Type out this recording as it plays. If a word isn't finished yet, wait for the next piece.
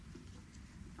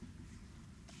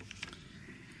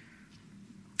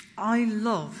I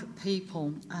love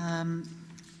people,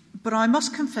 but I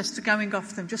must confess to going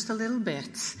off them just a little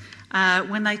bit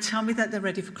when they tell me that they're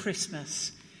ready for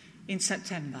Christmas in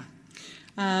September.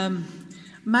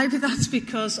 Maybe that's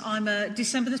because I'm a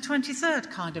December the 23rd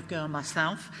kind of girl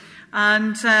myself.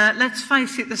 And let's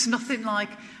face it, there's nothing like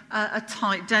a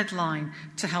tight deadline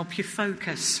to help you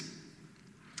focus.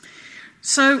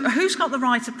 So who's got the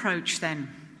right approach then?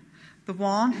 The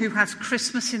one who has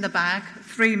Christmas in the bag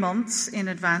 3 months in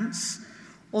advance,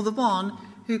 or the one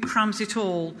who crams it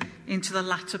all into the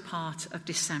latter part of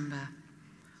December?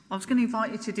 I was going to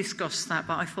invite you to discuss that,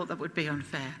 but I thought that would be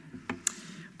unfair.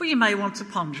 But you may want to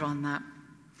ponder on that.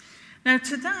 Now,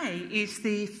 today is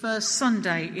the first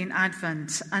Sunday in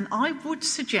Advent, and I would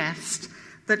suggest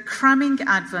that cramming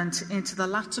Advent into the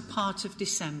latter part of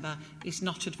December is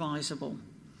not advisable.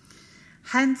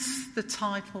 Hence the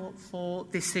title for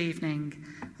this evening,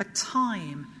 A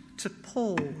Time to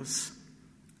Pause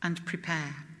and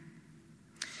Prepare.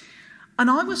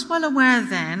 And I was well aware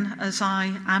then, as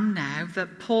I am now,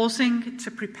 that pausing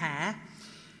to prepare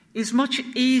is much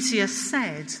easier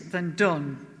said than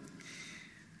done.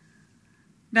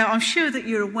 Now, I'm sure that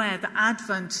you're aware that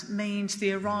Advent means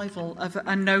the arrival of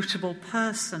a notable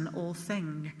person or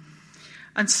thing.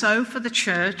 And so for the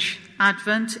church,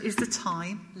 Advent is the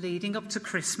time leading up to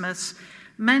Christmas,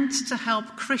 meant to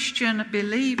help Christian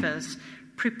believers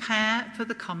prepare for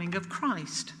the coming of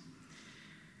Christ.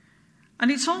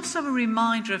 And it's also a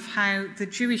reminder of how the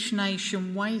Jewish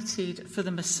nation waited for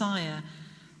the Messiah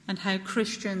and how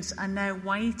Christians are now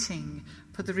waiting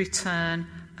for the return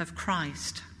of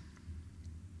Christ.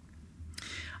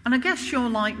 And I guess you're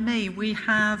like me, we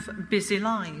have busy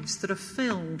lives that are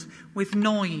filled with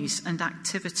noise and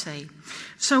activity.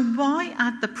 So why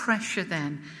add the pressure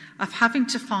then of having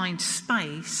to find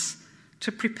space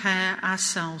to prepare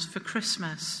ourselves for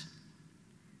Christmas?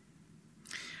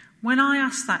 When I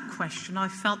asked that question, I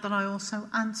felt that I also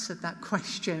answered that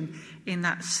question in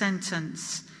that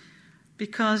sentence,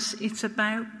 because it's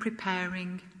about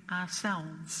preparing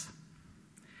ourselves.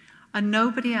 And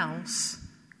nobody else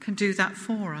can do that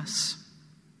for us.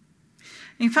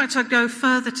 In fact, I'd go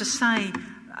further to say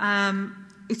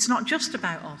it's not just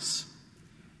about us.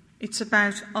 It's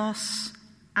about us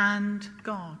and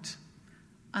God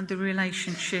and the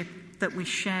relationship that we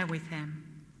share with him.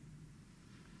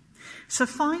 So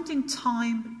finding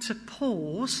time to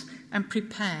pause and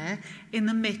prepare in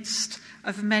the midst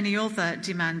of many other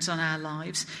demands on our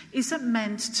lives isn't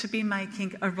meant to be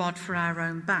making a rod for our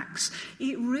own backs.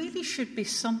 It really should be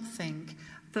something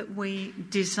that we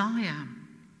desire.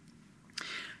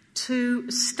 To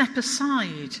step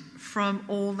aside from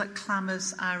all that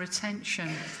clamours our attention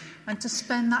and to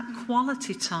spend that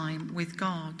quality time with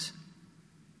God.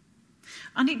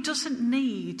 And it doesn't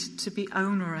need to be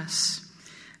onerous.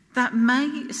 That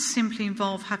may simply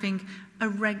involve having a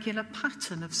regular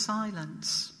pattern of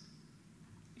silence.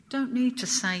 You don't need to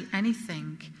say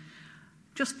anything.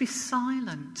 Just be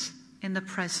silent in the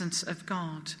presence of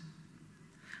God.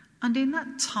 And in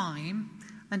that time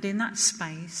and in that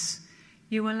space,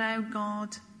 you allow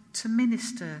God to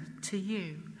minister to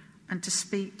you and to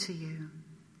speak to you.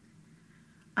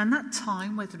 And that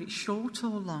time, whether it's short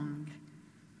or long,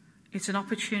 is an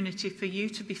opportunity for you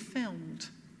to be filled,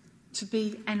 to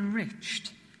be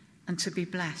enriched, and to be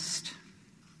blessed.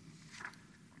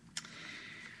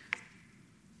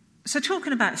 So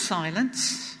talking about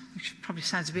silence, which probably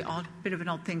sounds a bit of an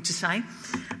odd thing to say.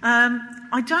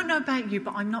 I don't know about you,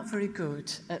 but I'm not very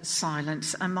good at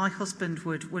silence, and my husband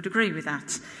would agree with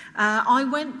that. I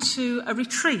went to a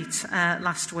retreat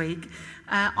last week.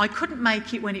 I couldn't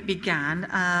make it when it began.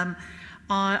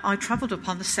 I travelled up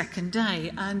on the second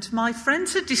day, and my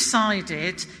friends had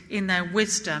decided, in their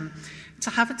wisdom, to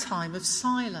have a time of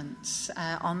silence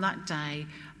on that day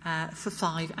for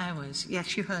 5 hours.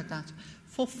 Yes, you heard that,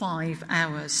 for 5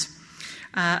 hours.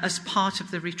 As part of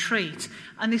the retreat.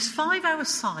 And this 5-hour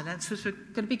silence was going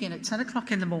to begin at 10 o'clock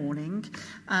in the morning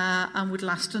and would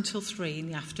last until 3 in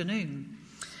the afternoon.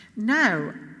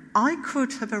 Now, I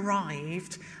could have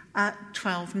arrived at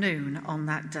 12 noon on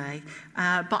that day,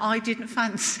 but I didn't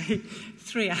fancy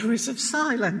 3 hours of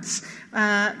silence.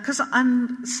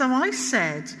 So I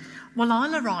said, well,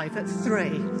 I'll arrive at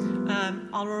 3.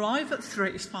 I'll arrive at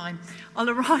 3, it's fine. I'll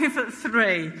arrive at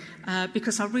 3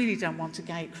 because I really don't want to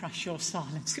gate crash your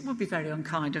silence. It would be very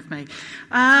unkind of me.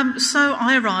 So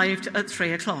I arrived at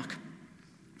 3 o'clock,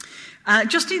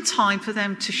 just in time for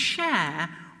them to share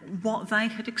what they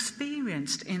had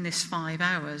experienced in this 5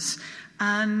 hours.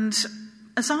 And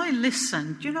as I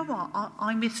listened, do you know what?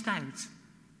 I missed out.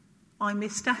 I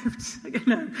missed out,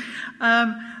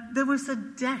 There was a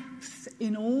depth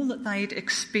in all that they'd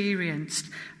experienced,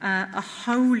 a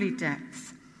holy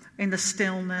depth in the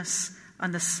stillness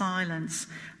and the silence.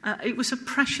 It was a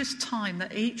precious time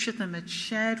that each of them had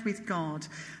shared with God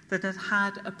that had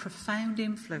had a profound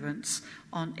influence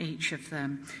on each of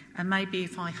them. And maybe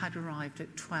if I had arrived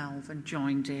at 12 and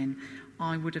joined in,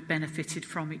 I would have benefited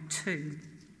from it too.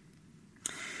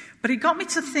 But it got me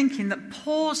to thinking that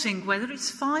pausing, whether it's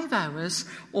 5 hours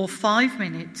or 5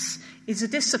 minutes, is a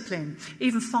discipline.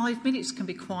 Even 5 minutes can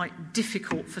be quite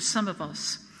difficult for some of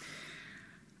us.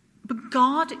 But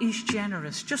God is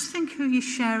generous. Just think who you're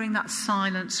sharing that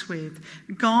silence with.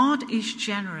 God is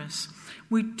generous.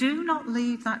 We do not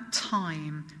leave that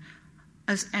time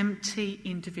as empty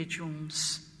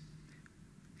individuals.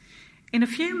 In a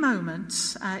few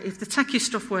moments, if the techie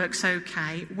stuff works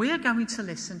okay, we are going to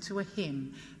listen to a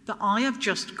hymn that I have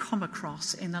just come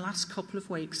across in the last couple of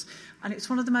weeks. And it's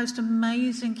one of the most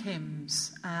amazing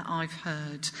hymns I've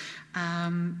heard.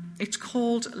 It's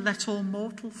called Let All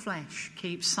Mortal Flesh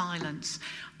Keep Silence.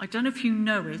 I don't know if you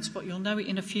know it, but you'll know it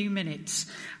in a few minutes.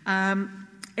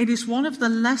 It is one of the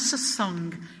lesser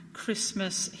sung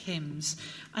Christmas hymns,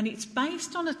 and it's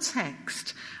based on a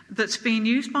text that's been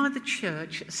used by the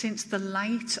church since the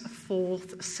late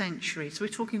 4th century. So we're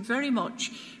talking very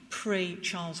much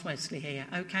pre-Charles Wesley here,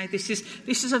 okay? This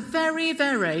is a very,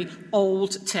 very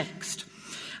old text.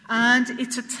 And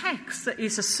it's a text that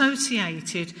is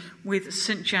associated with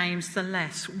St. James the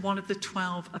Less, one of the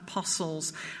 12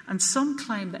 apostles. And some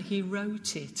claim that he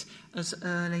wrote it as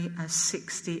early as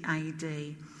 60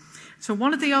 AD. So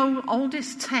one of the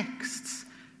oldest texts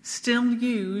still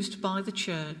used by the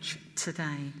church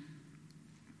today.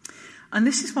 And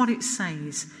this is what it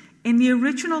says. In the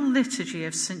original liturgy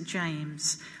of St.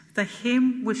 James, the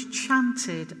hymn was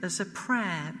chanted as a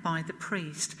prayer by the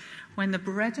priest when the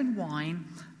bread and wine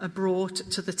are brought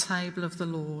to the table of the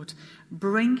Lord,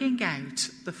 bringing out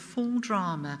the full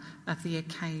drama of the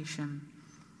occasion.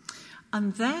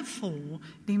 And therefore,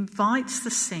 it invites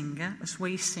the singer, as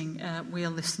we sing,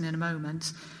 we'll listen in a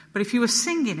moment, but if you were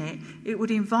singing it, it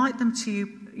would invite them to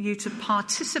you to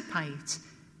participate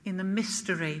in the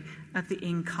mystery of the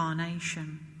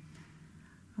incarnation.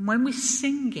 And when we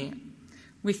sing it,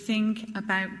 we think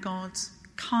about God's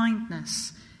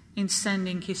kindness in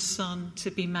sending his Son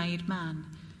to be made man,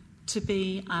 to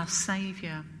be our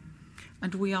Saviour,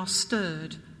 and we are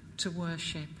stirred to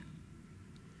worship.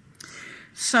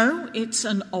 So it's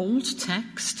an old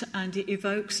text, and it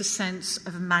evokes a sense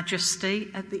of majesty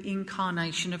at the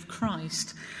incarnation of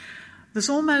Christ. There's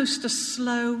almost a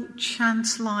slow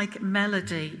chant-like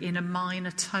melody in a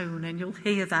minor tone, and you'll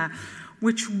hear that,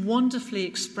 which wonderfully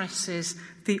expresses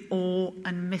the awe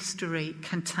and mystery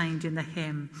contained in the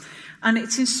hymn. And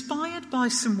it's inspired by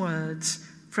some words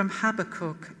from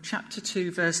Habakkuk chapter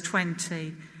 2, verse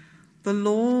 20. The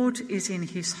Lord is in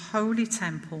his holy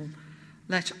temple.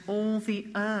 Let all the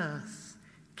earth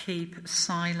keep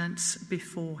silence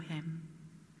before him.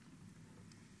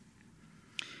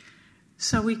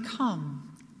 So we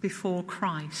come before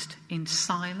Christ in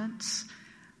silence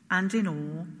and in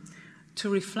awe to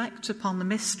reflect upon the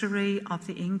mystery of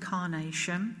the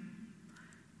incarnation,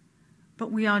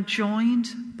 but we are joined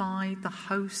by the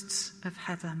hosts of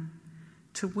heaven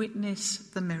to witness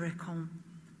the miracle.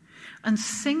 And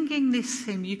singing this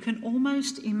hymn, you can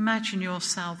almost imagine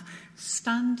yourself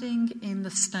standing in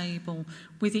the stable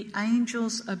with the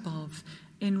angels above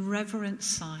in reverent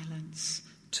silence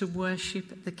to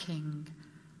worship the King,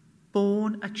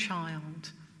 born a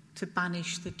child to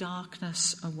banish the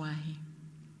darkness away.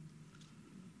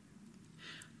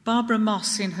 Barbara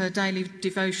Moss, in her daily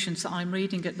devotions that I'm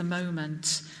reading at the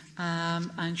moment,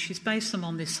 and she's based them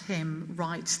on this hymn,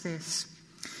 writes this.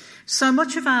 So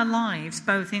much of our lives,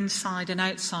 both inside and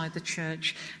outside the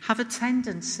church, have a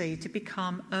tendency to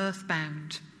become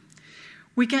earthbound.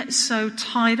 We get so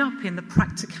tied up in the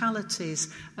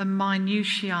practicalities and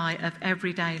minutiae of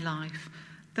everyday life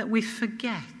that we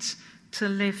forget to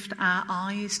lift our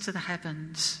eyes to the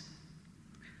heavens.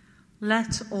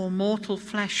 Let all mortal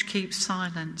flesh keep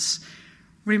silence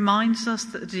reminds us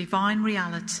that the divine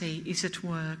reality is at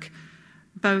work,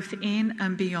 both in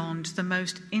and beyond the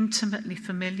most intimately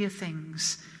familiar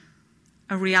things,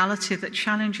 a reality that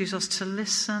challenges us to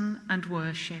listen and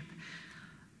worship,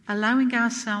 allowing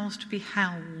ourselves to be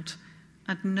held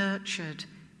and nurtured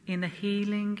in the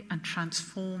healing and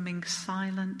transforming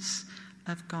silence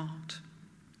of God.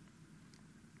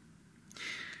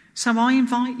 So I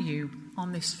invite you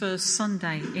on this first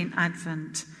Sunday in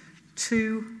Advent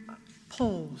to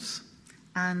pause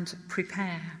and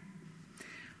prepare.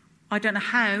 I don't know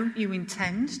how you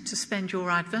intend to spend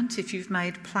your Advent, if you've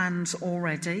made plans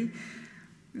already.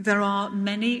 There are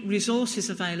many resources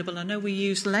available. I know we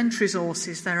use Lent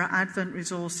resources. There are Advent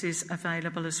resources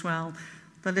available as well.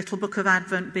 The Little Book of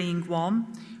Advent being one,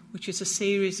 which is a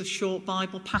series of short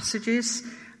Bible passages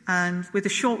and with a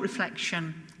short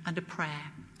reflection and a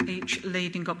prayer, each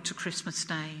leading up to Christmas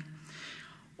Day.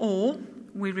 Or,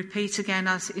 we repeat again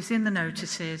as is in the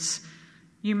notices,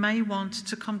 you may want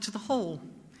to come to the hall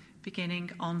beginning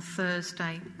on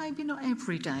Thursday, maybe not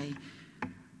every day,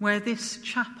 where this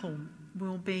chapel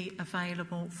will be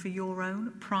available for your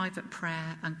own private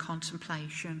prayer and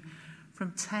contemplation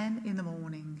from 10 in the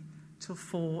morning till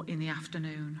 4 in the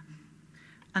afternoon.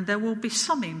 And there will be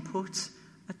some input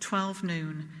at 12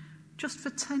 noon, just for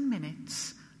 10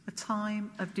 minutes, a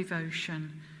time of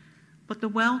devotion. But the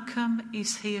welcome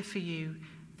is here for you.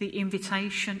 The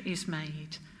invitation is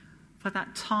made for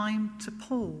that time to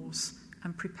pause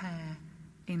and prepare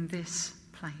in this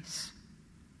place.